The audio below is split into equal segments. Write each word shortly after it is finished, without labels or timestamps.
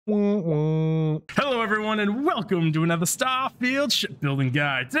Hello everyone and welcome to another Starfield shipbuilding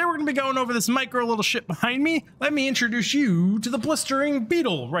guide. Today we're going to be going over this micro little ship behind me. Let me introduce you to the blistering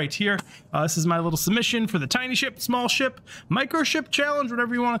Beetle right here. This is my little submission for the tiny ship, small ship, micro ship challenge,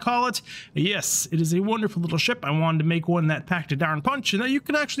 whatever you want to call it. Yes, it is a wonderful little ship. I wanted to make one that packed a darn punch and that you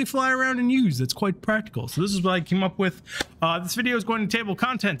can actually fly around and use. It's quite practical. So this is what I came up with. This video is going to table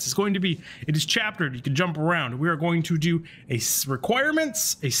contents. It's going to be, it is chaptered. You can jump around. We are going to do a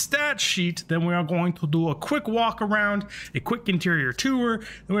requirements, a stat sheet, then we are going to do a quick walk around, a quick interior tour,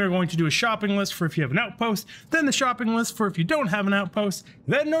 then we are going to do a shopping list for if you have an outpost, then the shopping list for if you don't have an outpost,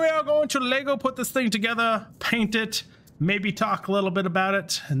 then we are going to Lego put this thing together, paint it, maybe talk a little bit about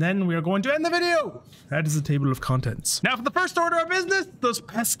it, and then we are going to end the video. That is the table of contents. Now for the first order of business, those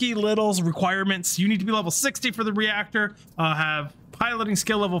pesky little requirements. You need to be level 60 for the reactor, have piloting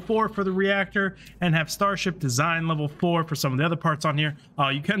skill level 4 for the reactor, and have starship design level 4 for some of the other parts on here.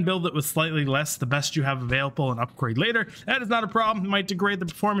 You can build it with slightly less, the best you have available, and upgrade later. That is not a problem. It might degrade the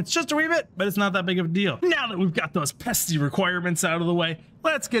performance just a wee bit, but it's not that big of a deal. Now that we've got those pesky requirements out of the way,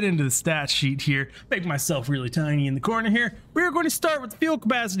 let's get into the stat sheet here. Make myself really tiny in the corner here. We are going to start with fuel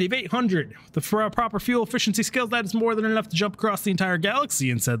capacity of 800. The proper fuel efficiency skills, that is more than enough to jump across the entire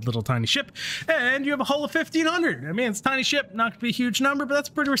galaxy in said little tiny ship. And you have a hull of 1500. I mean, it's a tiny ship, not going to be a huge number, but that's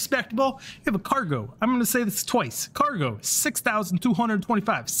pretty respectable. You have a cargo. I'm going to say this twice. Cargo,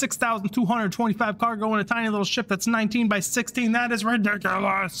 6,225. 6,225 cargo in a tiny little ship that's 19 by 16. That is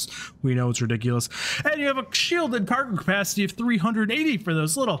ridiculous. We know it's ridiculous. And you have a shielded cargo capacity of 380 for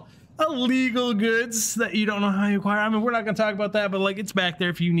those little illegal goods that you don't know how you acquire. I mean, we're not going to talk about that, but like, it's back there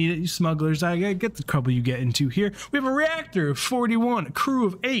if you need it, you smugglers. I get the trouble you get into here. We have a reactor of 41, a crew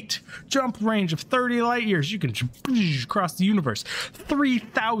of 8, jump range of 30 light years. You can cross the universe.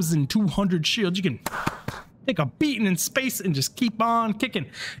 3,200 shields. You can take a beating in space and just keep on kicking.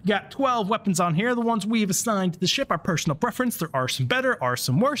 You got 12 weapons on here. The ones we've assigned to the ship are personal preference. There are some better, are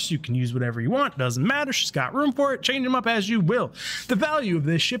some worse. You can use whatever you want. Doesn't matter. She's got room for it. Change them up as you will. The value of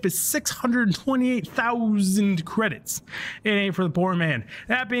this ship is 628,000 credits. It ain't for the poor man.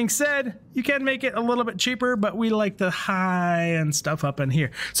 That being said, you can make it a little bit cheaper, but we like the high-end stuff up in here.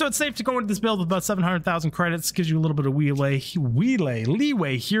 So it's safe to go into this build with about 700,000 credits. Gives you a little bit of leeway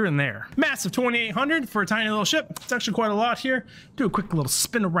here and there. Mass of 2,800 for a tiny little ship. It's actually quite a lot here. Do a quick little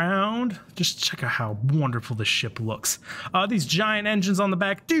spin around. Just check out how wonderful this ship looks. These giant engines on the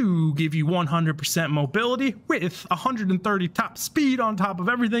back do give you 100% mobility with 130 top speed on top of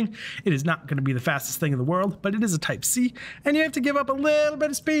everything. It is not going to be the fastest thing in the world, but it is a Type C, and you have to give up a little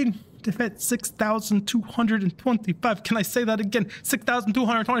bit of speed to fit 6,225. Can I say that again?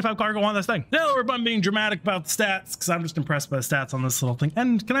 6,225 cargo on this thing. Now we're being dramatic about the stats because I'm just impressed by the stats on this little thing.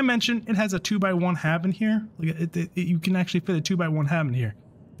 And can I mention it has a 2x1 hab in here? Like you can actually fit a 2x1 hab in here.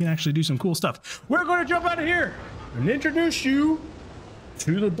 You can actually do some cool stuff. We're going to jump out of here and introduce you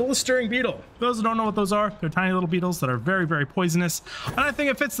to the blistering beetle. Those who don't know what those are, they're tiny little beetles that are very, very poisonous. And I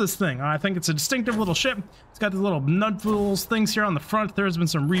think it fits this thing. I think it's a distinctive little ship. It's got these little nudfuls things here on the front. There's been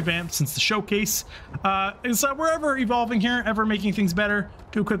some revamps since the showcase. So we're ever evolving here, ever making things better.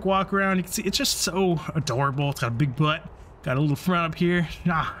 Do a quick walk around. You can see it's just so adorable. It's got a big butt. Got a little front up here.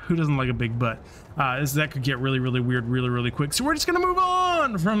 Who doesn't like a big butt? That could get really, really weird really quick. So we're just gonna move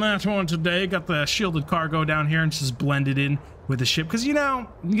on from that one today. Got the shielded cargo down here and just blended in with the ship. Because, you know,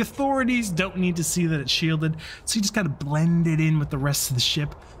 the authorities don't need to see that it's shielded. So you just gotta blend it in with the rest of the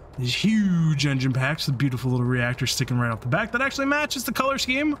ship. These huge engine packs, the beautiful little reactor sticking right off the back that actually matches the color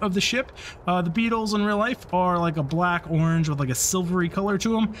scheme of the ship. The Beetles in real life are like a black orange with like a silvery color to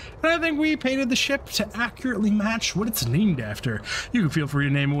them, and I think we painted the ship to accurately match what it's named after. You can feel free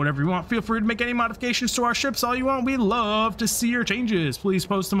to name it whatever you want. Feel free to make any modifications to our ships all you want. We love to see your changes. Please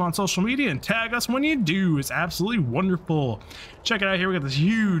post them on social media and tag us when you do. It's absolutely wonderful. Check it out here. We got this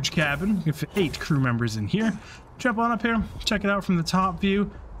huge cabin. We can fit 8 crew members in here. Jump on up here. Check it out from the top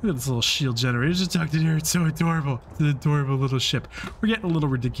view. Look at this little shield generator just tucked in here. It's so adorable. It's an adorable little ship. We're getting a little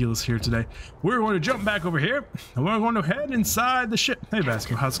ridiculous here today. We're going to jump back over here, and we're going to head inside the ship. Hey,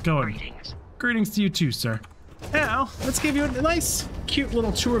 Vasco, how's it going? Greetings to you too, sir. Now, let's give you a nice, cute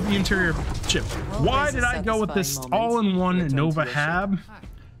little tour of the interior ship. Why did I go with this all-in-one Nova Hab?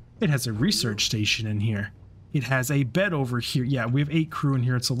 It has a research station in here. It has a bed over here. Yeah, we have 8 crew in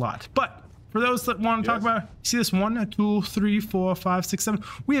here. It's a lot. But For those that want to talk about, see this 1, 2, 3, 4, 5, 6, 7.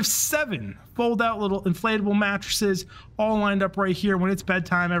 We have 7 fold-out little inflatable mattresses all lined up right here. When it's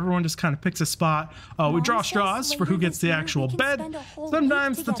bedtime, everyone just kind of picks a spot. We draw straws for who gets the actual bed.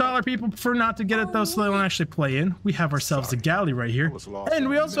 Sometimes the taller people prefer not to get it though, so they don't actually play in. We have ourselves a galley right here, and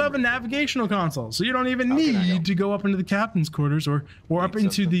we also have a navigational console, so you don't even need to go up into the captain's quarters or up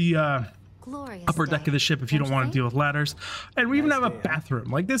into the upper deck of the ship if you don't want to deal with ladders. And we even have a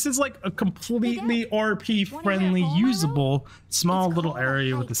bathroom. Like, this is like a completely RP friendly, usable small little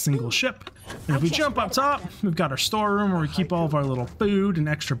area with a single ship. And if we jump up top, we've got our storeroom where we keep all of our little food and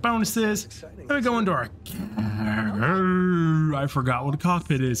extra bonuses. Then we go into our I forgot what a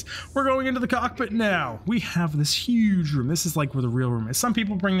cockpit is. We're going into the cockpit now. We have this huge room. This is like where the real room is. Some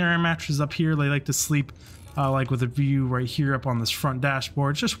people bring their air mattresses up here. They like to sleep like with a view right here up on this front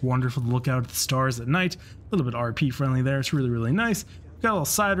dashboard. It's just wonderful to look out at the stars at night. A little bit RP friendly there. It's really, really nice. Got a little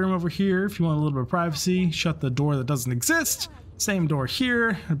side room over here if you want a little bit of privacy. Shut the door that doesn't exist. Same door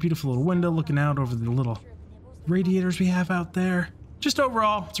here. A beautiful little window looking out over the little radiators we have out there. Just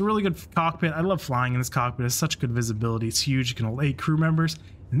overall, it's a really good cockpit. I love flying in this cockpit. It's such good visibility. It's huge. You can hold 8 crew members.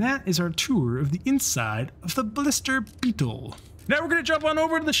 And that is our tour of the inside of the Blister Beetle. Now we're going to jump on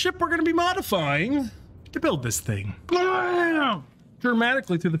over to the ship we're going to be modifying to build this thing.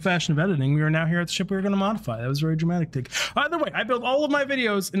 Dramatically, through the fashion of editing, we are now here at the ship we were going to modify. That was very dramatic take. Either way, I build all of my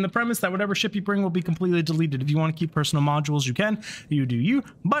videos in the premise that whatever ship you bring will be completely deleted. If you want to keep personal modules, you can. You do you.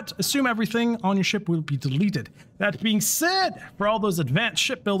 But assume everything on your ship will be deleted. That being said, for all those advanced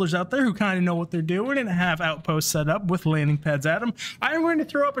shipbuilders out there who kind of know what they're doing and have outposts set up with landing pads at them, I'm going to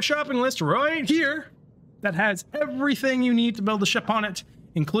throw up a shopping list right here that has everything you need to build a ship on it,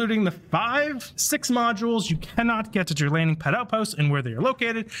 including the 5, 6 modules you cannot get at your landing pad outpost and where they are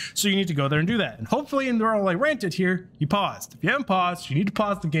located, so you need to go there and do that. And hopefully, in the role I rented here, you paused. If you haven't paused, you need to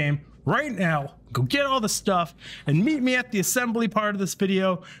pause the game right now, go get all the stuff, and meet me at the assembly part of this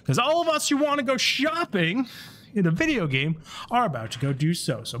video, because all of us who want to go shopping in a video game are about to go do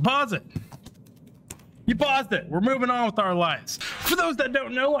so. So pause it. You paused it. We're moving on with our lives. For those that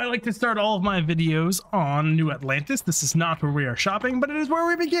don't know, I like to start all of my videos on New Atlantis. This is not where we are shopping, but it is where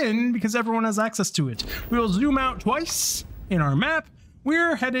we begin because everyone has access to it. We will zoom out twice in our map.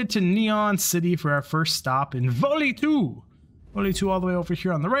 We're headed to Neon City for our first stop in Volley 2. Volley 2 all the way over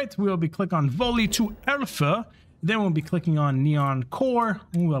here on the right. We will be clicking on Volley 2 Alpha. Then we'll be clicking on Neon Core.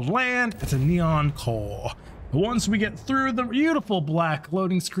 We will land at a Neon Core. Once we get through the beautiful black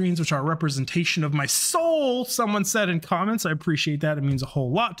loading screens, which are a representation of my soul, someone said in comments, I appreciate that, it means a whole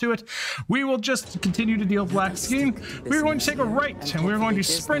lot to it, we will just continue to deal black scheme. We're going to take a right, and we're going to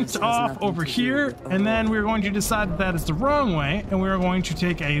sprint off over here, and then we're going to decide that that is the wrong way, and we're going to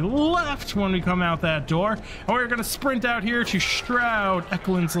take a left when we come out that door, and we're going to sprint out here to Stroud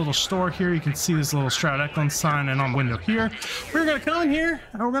Eklund's little store here. You can see this little Stroud Eklund sign and on window here. We're going to come in here,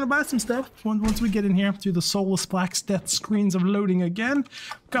 and we're going to buy some stuff once we get in here through the soulless black death screens of loading again.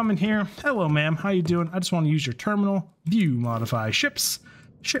 Come in here. Hello, ma'am. How you doing? I just want to use your terminal. View, modify ships,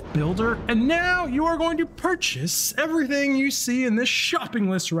 ship builder, and now you are going to purchase everything you see in this shopping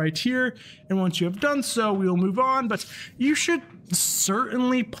list right here. And once you have done so, we will move on. But you should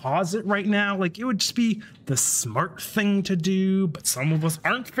certainly pause it right now. Like, it would just be the smart thing to do, but some of us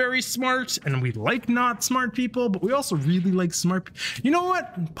aren't very smart, and we like not smart people, but we also really like smart. You know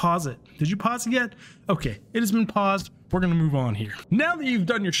what? Pause it. Did you pause it yet? Okay, it has been paused. We're gonna move on here. Now that you've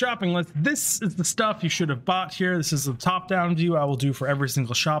done your shopping list, this is the stuff you should have bought here. This is the top-down view I will do for every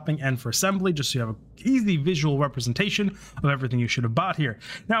single shopping and for assembly, just so you have an easy visual representation of everything you should have bought here.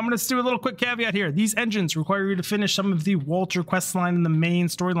 Now I'm gonna do a little quick caveat here. These engines require you to finish some of the Walter quest line in the main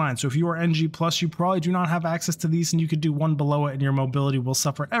storyline. So if you are NG+, you probably do not have access to these, and you could do one below it and your mobility will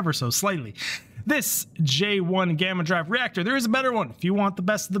suffer ever so slightly. This J1 Gamma Drive reactor, there is a better one. If you want the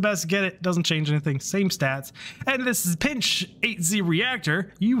best of the best, get it. Doesn't change anything, same stats. And this is Pinch 8Z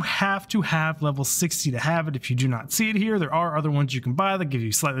reactor. You have to have level 60 to have it. If you do not see it here, there are other ones you can buy that give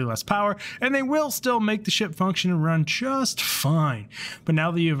you slightly less power, and they will still make the ship function and run just fine. But now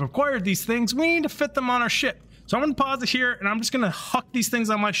that you've acquired these things, we need to fit them on our ship. So I'm going to pause it here, and I'm just going to huck these things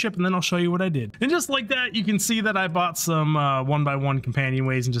on my ship, and then I'll show you what I did. And just like that, you can see that I bought some 1x1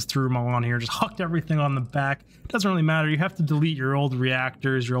 companionways and just threw them all on here. Just hucked everything on the back. Doesn't really matter. You have to delete your old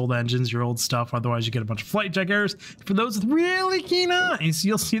reactors, your old engines, your old stuff. Otherwise, you get a bunch of flight check errors. For those with really keen eyes,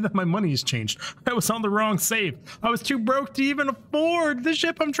 you'll see that my money has changed. I was on the wrong save. I was too broke to even afford the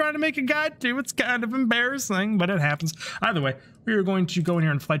ship I'm trying to make a guide to. It's kind of embarrassing, but it happens. Either way, We are going to go in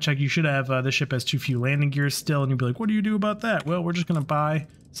here and flight check. You should have, this ship has too few landing gears still, and you'll be like, what do you do about that? Well, we're just going to buy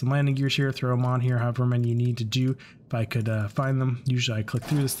some landing gears here, throw them on here, however many you need to do. If I could find them. Usually I click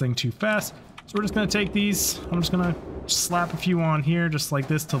through this thing too fast. So we're just going to take these. I'm just going to slap a few on here just like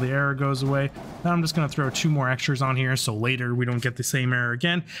this till the error goes away. Now I'm just going to throw 2 more extras on here so later we don't get the same error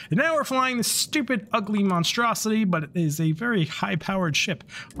again. And now we're flying this stupid, ugly monstrosity, but it is a very high-powered ship,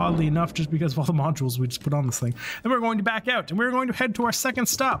 oddly enough, just because of all the modules we just put on this thing. And we're going to back out, and we're going to head to our second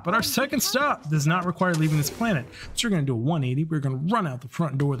stop. But our second stop does not require leaving this planet. So we're going to do a 180. We're going to run out the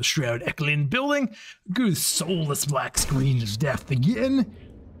front door of the Stroud Eklund building, go to the soulless black screen of death again.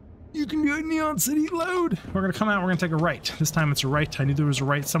 You can do a Neon City load. We're gonna come out, we're gonna take a right. This time it's a right. I knew there was a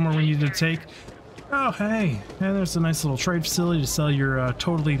right somewhere we needed to take. Oh, hey. Yeah, there's a nice little trade facility to sell your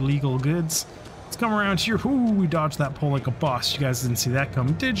totally legal goods. Let's come around here. Ooh, we dodged that pole like a boss. You guys didn't see that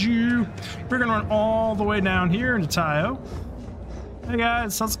coming, did you? We're gonna run all the way down here into Taiyo. Hey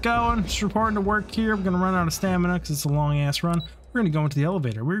guys, how's it going? Just reporting to work here. We're gonna run out of stamina because it's a long ass run. We're going to go into the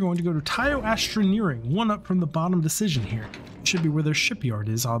elevator. We're going to go to Taiyo Astroneering, one up from the bottom decision here. It should be where their shipyard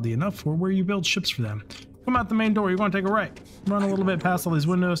is, oddly enough, or where you build ships for them. Come out the main door. You're going to take a right. Run a little bit past all these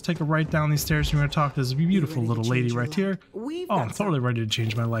windows, take a right down these stairs. You're going to talk to this beautiful little lady right here. Oh, I'm totally ready to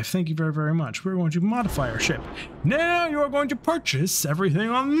change my life. Thank you very, very much. We're going to modify our ship. Now you are going to purchase everything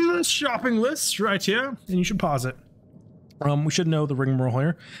on this shopping list right here, and you should pause it. We should know the rigmarole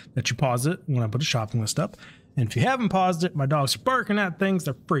here, that you pause it when I put a shopping list up. And if you haven't paused it, my dogs are barking at things.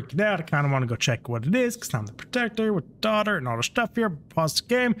 They're freaking out. I kind of want to go check what it is because I'm the protector with daughter and all the stuff here. Pause the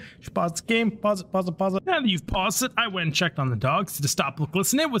game. Pause the game. Pause it. Pause it. Pause it. Now that you've paused it, I went and checked on the dogs to stop, look,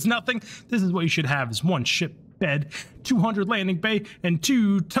 listen. It was nothing. This is what you should have: is 1 ship bed, 200 landing bay, and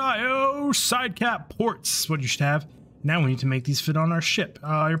 2 Taiyo side cap ports. What you should have. Now we need to make these fit on our ship.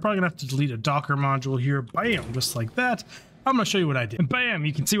 You're probably gonna have to delete a Docker module here. Bam, just like that. I'm going to show you what I did. And bam,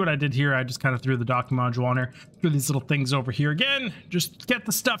 you can see what I did here. I just kind of threw the docking module on there, threw these little things over here. Again, just get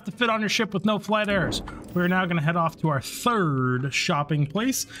the stuff to fit on your ship with no flight errors. We're now going to head off to our 3rd shopping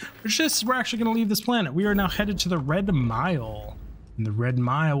place, which is, we're actually going to leave this planet. We are now headed to the Red Mile. And the Red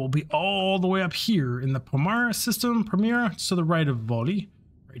Mile will be all the way up here in the Pomara system. Pomara, to the right of Voli,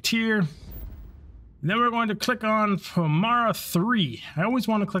 right here. And then we're going to click on Pomara 3. I always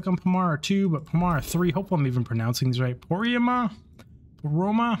want to click on Pomara 2, but Pomara 3, hope I'm even pronouncing these right. Poroma?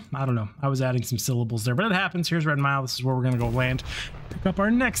 I don't know. I was adding some syllables there, but it happens. Here's Red Mile. This is where we're going to go land. Pick up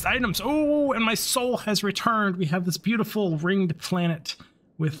our next items. Oh, and my soul has returned. We have this beautiful ringed planet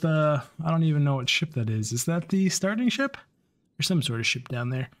with, I don't even know what ship that is. Is that the starting ship? There's some sort of ship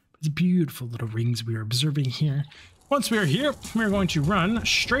down there. It's beautiful little rings we are observing here. Once we are here, we're going to run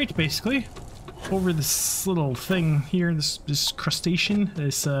straight, basically, over this little thing here, this crustacean,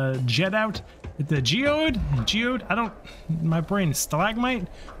 this jet out, the geode, my brain is stalagmite.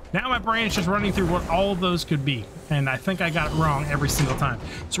 Now my brain is just running through what all of those could be, and I think I got it wrong every single time.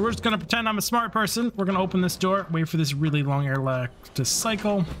 So we're just gonna pretend I'm a smart person. We're gonna open this door, wait for this really long airlock to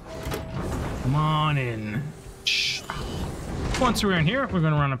cycle. Come on in. Once we're in here, we're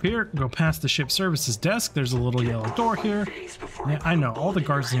going to run up here, go past the ship services desk. There's a little yellow door here. Yeah, I know, all the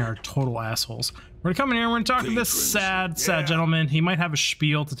guards in here are total assholes. We're going to come in here, we're going to talk to this sad gentleman. He might have a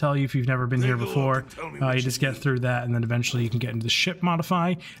spiel to tell you if you've never been here before. You just get through that, and then eventually you can get into the ship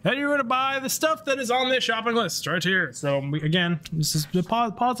modify. And you're going to buy the stuff that is on this shopping list right here. So, again, this is pause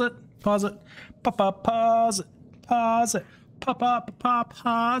it, pause it, pause it, pause it.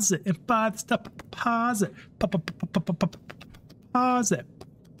 Pause it, and buy the stuff, pause it, pause it.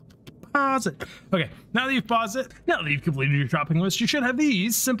 Pause it. Okay, now that you've paused it, now that you've completed your shopping list, you should have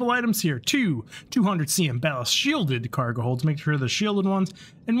these simple items here. 2 200 cm ballast shielded cargo holds, make sure they're shielded ones,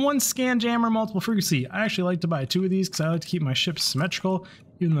 and 1 scan jammer multiple frequency. I actually like to buy 2 of these because I like to keep my ships symmetrical,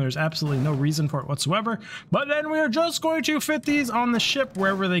 even though there's absolutely no reason for it whatsoever. But then we are just going to fit these on the ship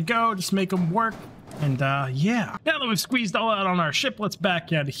wherever they go, just make them work. And yeah, now that we've squeezed all out on our ship, let's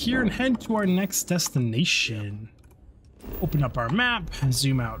back out of here and head to our next destination. Open up our map,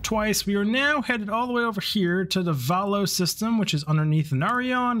 zoom out twice. We are now headed all the way over here to the Valo system, which is underneath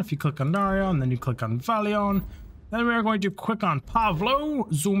Narion. If you click on Narion, then you click on Valion. Then we are going to click on Pavlo,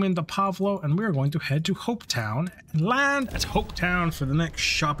 zoom into Pavlo, and we are going to head to Hopetown and land at Hopetown for the next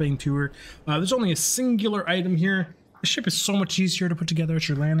shopping tour. There's only a singular item here. The ship is so much easier to put together at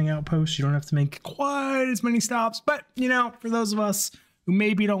your landing outpost. You don't have to make quite as many stops, but you know, for those of us who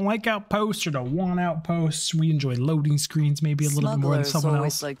maybe don't like Outposts or don't want Outposts. We enjoy loading screens maybe a little bit more than someone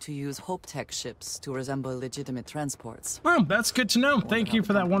else. Like to use Hopetech ships to resemble legitimate transports. Well, that's good to know. Thank you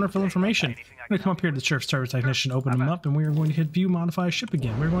for that wonderful information. I'm going to come up here to the sheriff's service technician, open them up, and we are going to hit view, modify ship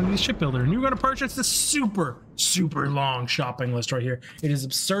again. We're going to the ship builder, and you're going to purchase this super long shopping list right here. It is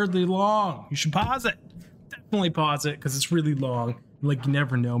absurdly long. You should pause it. Definitely pause it because it's really long. Like, you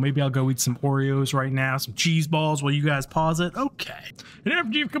never know. Maybe I'll go eat some Oreos right now, some cheese balls while you guys pause it. Okay. And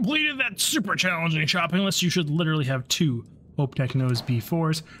after you've completed that super challenging shopping list, you should literally have 2 Hopetech Nose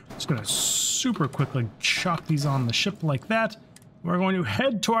B4s. Just gonna super quickly chuck these on the ship like that. We're going to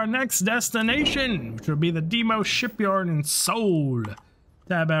head to our next destination, which will be the Deimos shipyard in Seoul.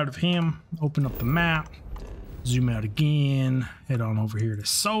 Tab out of him, open up the map, zoom out again, head on over here to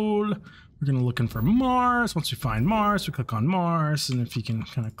Seoul. We're gonna looking for Mars. Once we find Mars, we click on Mars, and if you can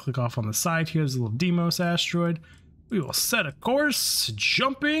kind of click off on the side here, there's a little Deimos asteroid. We will set a course,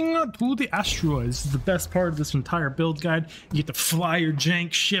 jumping to the asteroid. This is the best part of this entire build guide. You get to fly your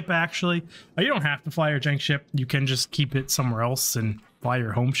jank ship, actually. You don't have to fly your jank ship. You can just keep it somewhere else and fly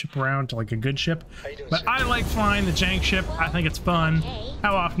your home ship around to like a good ship. But I like flying the jank ship. I think it's fun.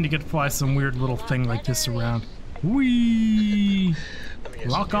 How often do you get to fly some weird little thing like this around? Whee!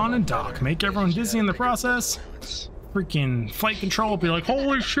 Lock on and dock. Make everyone dizzy in the process. Freaking flight control will be like,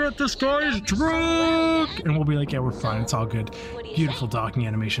 holy shit, this guy is drunk! And we'll be like, yeah, we're fine. It's all good. Beautiful docking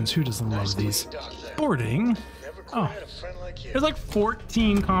animations. Who doesn't love these? Boarding. Oh, there's like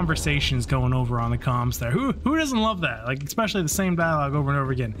 14 conversations going over on the comms there. Who doesn't love that? Like, especially the same dialogue over and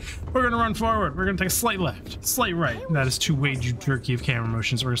over again. We're gonna run forward. We're gonna take a slight left, slight right. That is too way too jerky of camera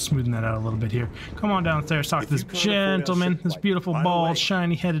motions. We're gonna smoothen that out a little bit here. Come on downstairs, talk to this gentleman, this beautiful, bald,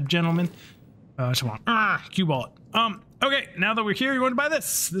 shiny-headed gentleman. Come on, cue ball it. Okay, now that we're here, you want to buy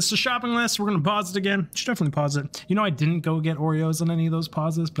this. This is a shopping list. We're going to pause it again. Should definitely pause it. You know, I didn't go get Oreos on any of those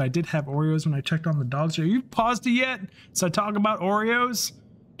pauses, but I did have Oreos when I checked on the dogs. Are you paused it yet? So I talk about Oreos?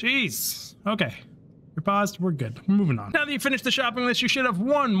 Jeez. Okay. You're paused. We're good. We're moving on. Now that you finished the shopping list, you should have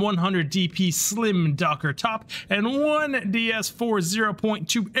one 100 DP Slim Docker top and one DS4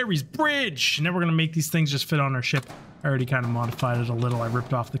 0.2 Ares bridge. Now we're going to make these things just fit on our ship. I already kind of modified it a little. I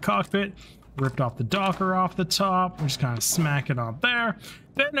ripped off the cockpit. Ripped off the docker off the top. We're just kind of smacking on there.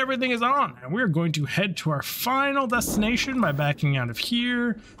 Then everything is on, and we're going to head to our final destination by backing out of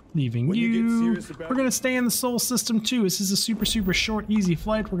here, leaving you. We're going to stay in the Sol system too. This is a super short, easy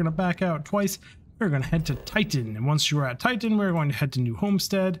flight. We're going to back out twice. We're going to head to Titan, and once you're at Titan, we're going to head to New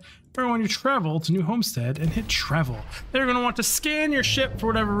Homestead. We're going to travel to New Homestead and hit travel. They're going to want to scan your ship for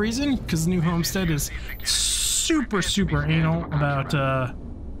whatever reason, because New Homestead is super anal about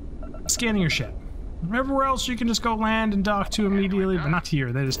scanning your ship. Everywhere else you can just go land and dock to immediately, but not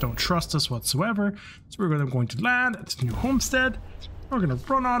here. They just don't trust us whatsoever. So we're going to land at the New Homestead. We're going to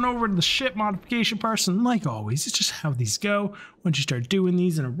run on over to the ship modification person. Like always, it's just how these go. Once you start doing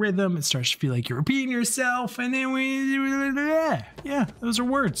these in a rhythm, it starts to feel like you're repeating yourself, and then yeah, those are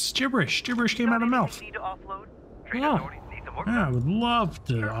words. Gibberish came out of mouth. Yeah, I would love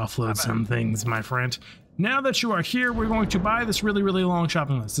to offload some things, my friend. Now that you are here, we're going to buy this really long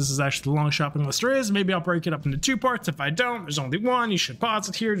shopping list. This is actually the long shopping list there is. Maybe I'll break it up into 2 parts. If I don't, there's only one. You should pause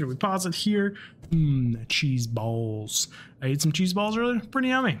it here. Did we pause it here? Cheese balls. I ate some cheese balls earlier. Pretty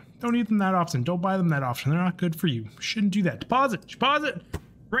yummy. Don't eat them that often. Don't buy them that often. They're not good for you. Shouldn't do that. Pause it. Pause it.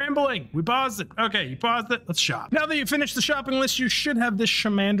 Rambling. We paused it. Okay, you paused it. Let's shop. Now that you finished the shopping list, you should have this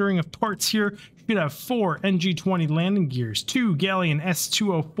shamandering of parts here. You should have 4 NG-20 landing gears, 2 Galleon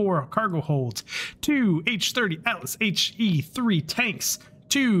S-204 cargo holds, 2 H-30 Atlas HE-3 tanks,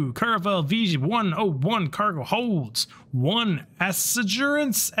 2 Caravel VG-101 cargo holds, 1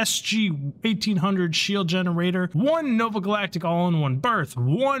 Assurance SG-1800 shield generator, 1 Nova Galactic all-in-one berth,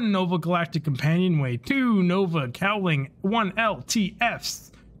 1 Nova Galactic companionway, 2 Nova cowling, 1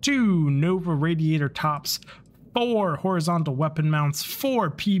 LTFs, 2 Nova radiator tops, 4 horizontal weapon mounts,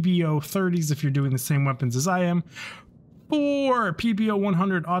 4 PBO-30s if you're doing the same weapons as I am, 4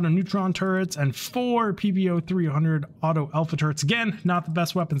 PBO-100 auto neutron turrets, and 4 PBO-300 auto alpha turrets. Again, not the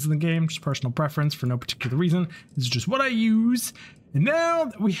best weapons in the game, just personal preference for no particular reason. This is just what I use. And now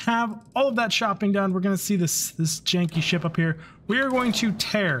that we have all of that shopping done, we're going to see this janky ship up here. We are going to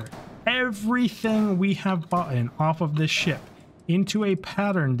tear everything we have bought in off of this ship into a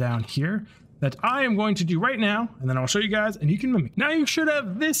pattern down here that I am going to do right now, and then I'll show you guys, and you can mimic. Now you should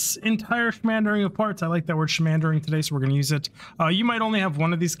have this entire shamandering of parts. I like that word shamandering today, so we're gonna use it. You might only have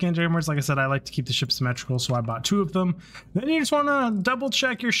one of these scan jammers. Like I said, I like to keep the ship symmetrical, so I bought 2 of them. Then you just wanna double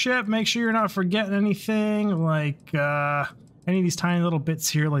check your ship, make sure you're not forgetting anything, like, any of these tiny little bits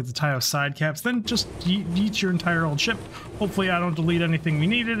here, like the Taiyo side caps, then just yeet your entire old ship. Hopefully I don't delete anything we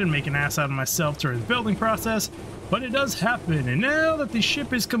needed and make an ass out of myself during the building process, but it does happen. And now that the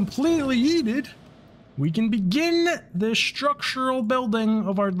ship is completely yeeted, we can begin the structural building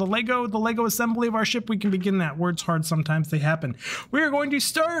of the Lego assembly of our ship. We can begin that. Words hard, sometimes they happen. We are going to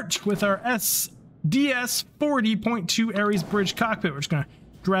start with our SDS 40.2 Ares Bridge cockpit. We're just going to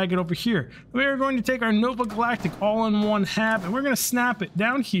drag it over here. We are going to take our Nova Galactic all-in-one hab, and we're going to snap it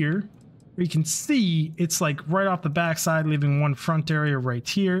down here. Where you can see it's like right off the back side, leaving one front area right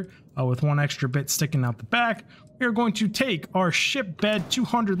here with one extra bit sticking out the back. We are going to take our ship bed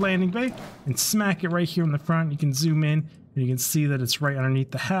 200 landing bay and smack it right here in the front. You can zoom in and you can see that it's right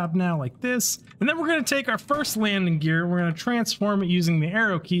underneath the hab now, like this. And then we're going to take our first landing gear. We're going to transform it using the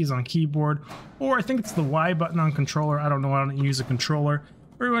arrow keys on keyboard, or I think it's the Y button on controller. I don't know. I don't use a controller.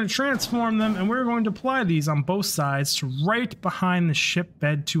 We're going to transform them, and we're going to apply these on both sides to right behind the ship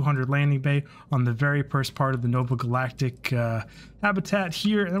bed 200 landing bay on the very first part of the Nova Galactic habitat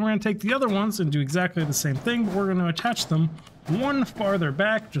here. And then we're going to take the other ones and do exactly the same thing, but we're going to attach them one farther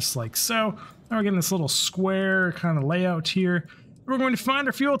back, just like so. Now we're getting this little square kind of layout here. We're going to find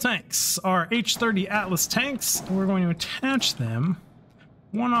our fuel tanks, our H-30 Atlas tanks, and we're going to attach them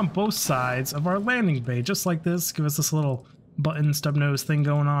one on both sides of our landing bay, just like this. Give us this little button stub nose thing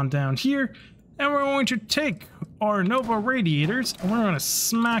going on down here, and we're going to take our Nova radiators and we're going to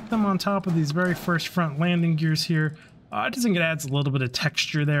smack them on top of these very first front landing gears here. I just think it adds a little bit of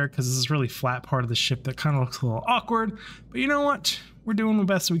texture there because this is really flat part of the ship that kind of looks a little awkward, but you know what, we're doing the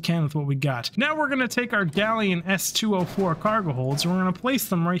best we can with what we got. Now we're going to take our Galleon S204 cargo holds and we're going to place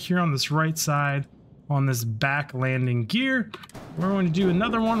them right here on this right side on this back landing gear. We're going to do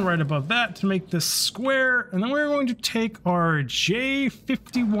another one right above that to make this square, and then we're going to take our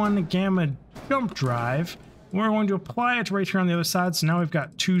J51 Gamma jump drive. We're going to apply it right here on the other side, so now we've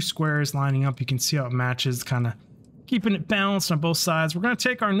got two squares lining up. You can see how it matches, kind of keeping it balanced on both sides. We're going to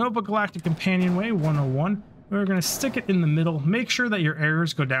take our Nova Galactic Companionway 101. We're going to stick it in the middle. Make sure that your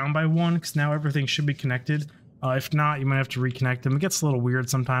errors go down by one, because now everything should be connected. If not, you might have to reconnect them. It gets a little weird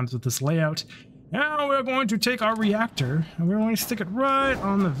sometimes with this layout. Now we're going to take our reactor and we're going to stick it right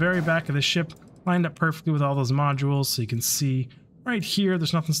on the very back of the ship, lined up perfectly with all those modules, so you can see right here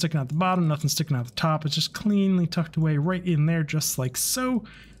there's nothing sticking out the bottom, nothing sticking out the top. It's just cleanly tucked away right in there, just like so.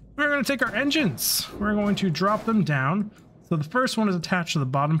 We're going to take our engines. We're going to drop them down. So the first one is attached to the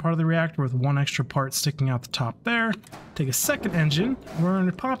bottom part of the reactor with one extra part sticking out the top there. Take a second engine. We're going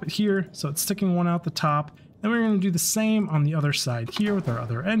to pop it here so it's sticking one out the top. Then we're going to do the same on the other side here with our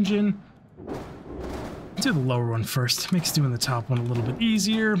other engine. Do the lower one first. Makes doing the top one a little bit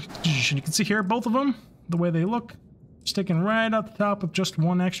easier. You can see here both of them, the way they look, sticking right out the top with just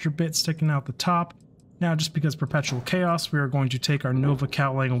one extra bit sticking out the top. Now, just because perpetual chaos, we are going to take our Nova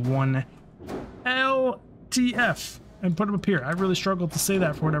Cowling 1 LTF and put them up here. I really struggled to say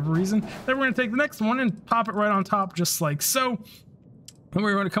that for whatever reason. Then we're going to take the next one and pop it right on top, just like so. And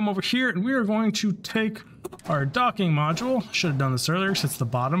we're going to come over here and we are going to take our docking module. Should have done this earlier because it's the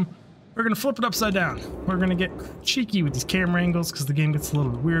bottom. We're going to flip it upside down. We're going to get cheeky with these camera angles because the game gets a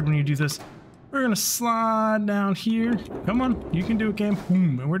little bit weird when you do this. We're going to slide down here. Come on, you can do it, game.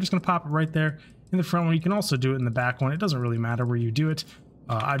 Boom. And we're just going to pop it right there in the front one. You can also do it in the back one. It doesn't really matter where you do it.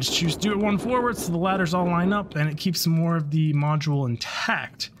 I just choose to do it one forward so the ladders all line up and it keeps more of the module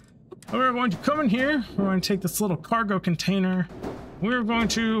intact. We're going to come in here. We're going to take this little cargo container. We're going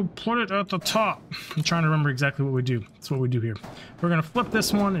to put it at the top. I'm trying to remember exactly what we do. That's what we do here. We're going to flip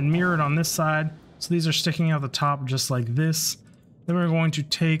this one and mirror it on this side. So these are sticking out the top just like this. Then we're going to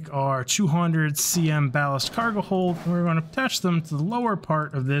take our 200 cm ballast cargo hold and we're going to attach them to the lower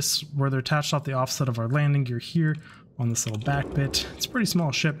part of this where they're attached off the offset of our landing gear here on this little back bit. It's a pretty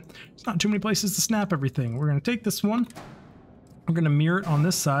small ship. There's not too many places to snap everything. We're going to take this one. We're going to mirror it on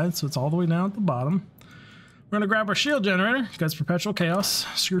this side so it's all the way down at the bottom. We're going to grab our shield generator, because perpetual chaos,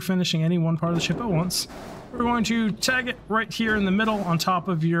 screw finishing any one part of the ship at once. We're going to tag it right here in the middle on top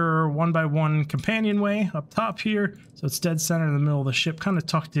of your 1x1 companionway up top here. So it's dead center in the middle of the ship, kind of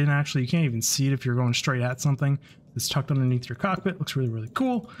tucked in actually. You can't even see it if you're going straight at something. It's tucked underneath your cockpit. Looks really, really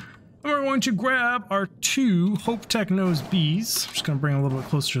cool. And we're going to grab our two Hopetech Nose Bs. I'm just going to bring a little bit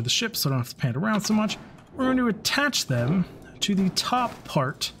closer to the ship so I don't have to pan it around so much. We're going to attach them to the top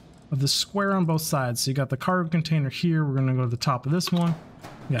part of the square on both sides. So you got the cargo container here. We're going to go to the top of this one.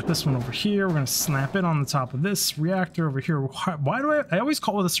 We got this one over here. We're going to snap it on the top of this reactor over here. Why do I always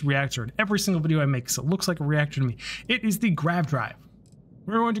call this a reactor in every single video I make because it looks like a reactor to me. It is the grav drive.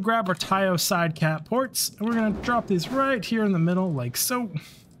 We're going to grab our Taiyo side cap ports and we're going to drop these right here in the middle like so.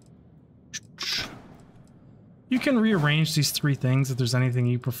 You can rearrange these three things if there's anything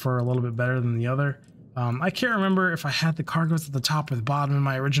you prefer a little bit better than the other. I can't remember if I had the cargoes at the top or the bottom in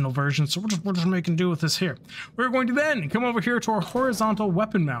my original version, so we're just making do with this here. We're going to then come over here to our horizontal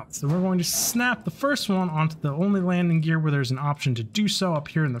weapon mounts, and we're going to snap the first one onto the only landing gear where there's an option to do so up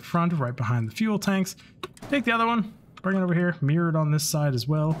here in the front, right behind the fuel tanks. Take the other one, bring it over here, mirror it on this side as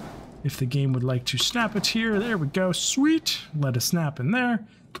well. If the game would like to snap it here, there we go, sweet. Let us snap in there.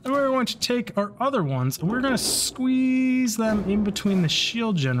 And we're going to take our other ones, and we're going to squeeze them in between the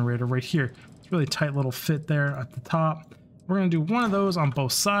shield generator right here. Really tight little fit there at the top. We're going to do one of those on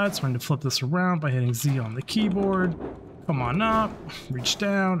both sides. We're going to flip this around by hitting Z on the keyboard. Come on up, reach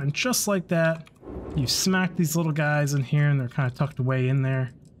down, and just like that, you smack these little guys in here, and they're kind of tucked away in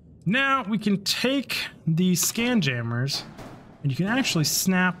there. Now we can take these scan jammers, and you can actually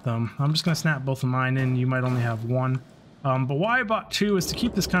snap them. I'm just going to snap both of mine in. You might only have one. But why I bought two is to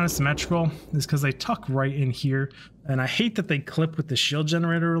keep this kind of symmetrical, is because they tuck right in here. And I hate that they clip with the shield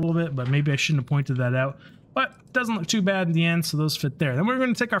generator a little bit, but maybe I shouldn't have pointed that out. But it doesn't look too bad in the end, so those fit there. Then we're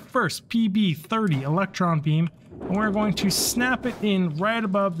going to take our first PB-30 electron beam, and we're going to snap it in right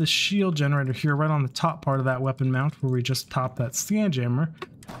above the shield generator here, right on the top part of that weapon mount, where we just topped that scan jammer.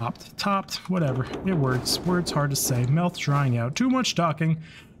 Topped, whatever. It works. Words hard to say. Mouth drying out. Too much talking.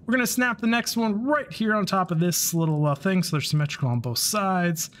 We're going to snap the next one right here on top of this little thing, so they're symmetrical on both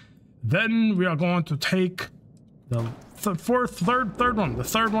sides. Then we are going to take the third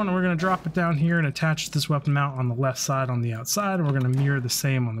one, and we're going to drop it down here and attach this weapon mount on the left side on the outside, and we're going to mirror the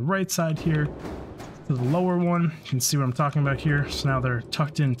same on the right side here to the lower one. You can see what I'm talking about here. So now they're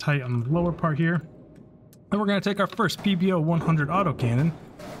tucked in tight on the lower part here. Then we're going to take our first PBO 100 autocannon,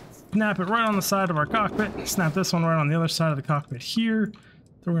 snap it right on the side of our cockpit, snap this one right on the other side of the cockpit here.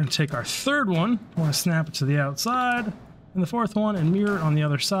 Then we're going to take our third one, we're going to snap it to the outside, and the fourth one and mirror it on the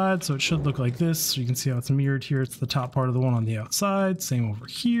other side, so it should look like this. So you can see how it's mirrored here. It's the top part of the one on the outside, same over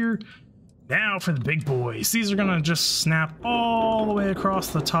here. Now for the big boys. These are going to just snap all the way across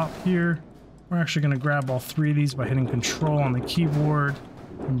the top here. We're actually going to grab all three of these by hitting Control on the keyboard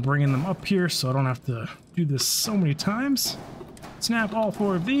and bringing them up here so I don't have to do this so many times. Snap all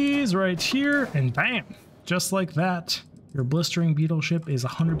four of these right here, and bam! Just like that. Your blistering Beetle ship is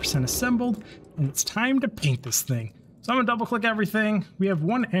 100% assembled, and it's time to paint this thing. So I'm going to double click everything. We have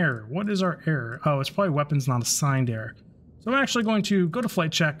one error. What is our error? Oh, it's probably weapons not assigned error. So I'm actually going to go to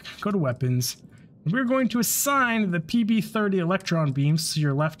flight check, go to weapons, and we're going to assign the PB-30 electron beams to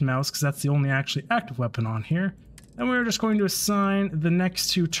your left mouse, because that's the only actually active weapon on here. And we're just going to assign the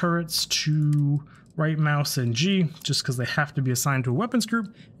next two turrets to right mouse and G, just because they have to be assigned to a weapons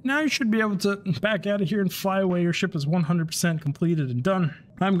group. Now you should be able to back out of here and fly away. Your ship is 100% completed and done.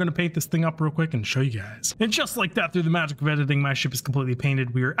 I'm going to paint this thing up real quick and show you guys. And just like that, through the magic of editing, my ship is completely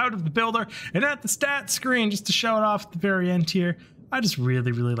painted. We are out of the builder and at the stat screen, just to show it off at the very end here. I just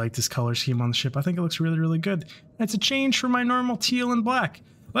really like this color scheme on the ship. I think it looks really good. And it's a change from my normal teal and black.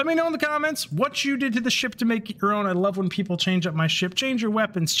 Let me know in the comments what you did to the ship to make it your own. I love when people change up my ship. Change your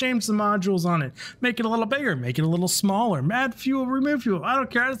weapons, change the modules on it. Make it a little bigger, make it a little smaller. Add fuel, remove fuel. I don't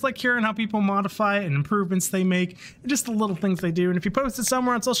care. I just like hearing how people modify it and improvements they make. And just the little things they do. And if you post it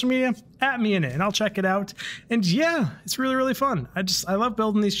somewhere on social media, at me in it and I'll check it out. And yeah, it's really fun. I love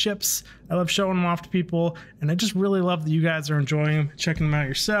building these ships. I love showing them off to people. And I just really love that you guys are enjoying them, checking them out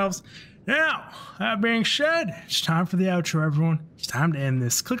yourselves. Now, that being said, it's time for the outro, everyone. It's time to end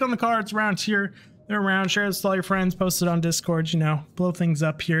this. Click on the cards around here. They're around. Share this with all your friends. Post it on Discord. You know, blow things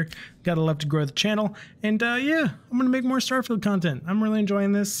up here. Gotta love to grow the channel. And yeah, I'm gonna make more Starfield content. I'm really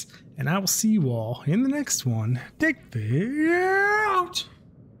enjoying this. And I will see you all in the next one. Take care out.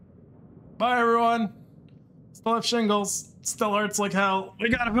 Bye, everyone. Still have shingles. Still hurts like hell. We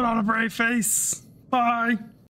gotta put on a brave face. Bye.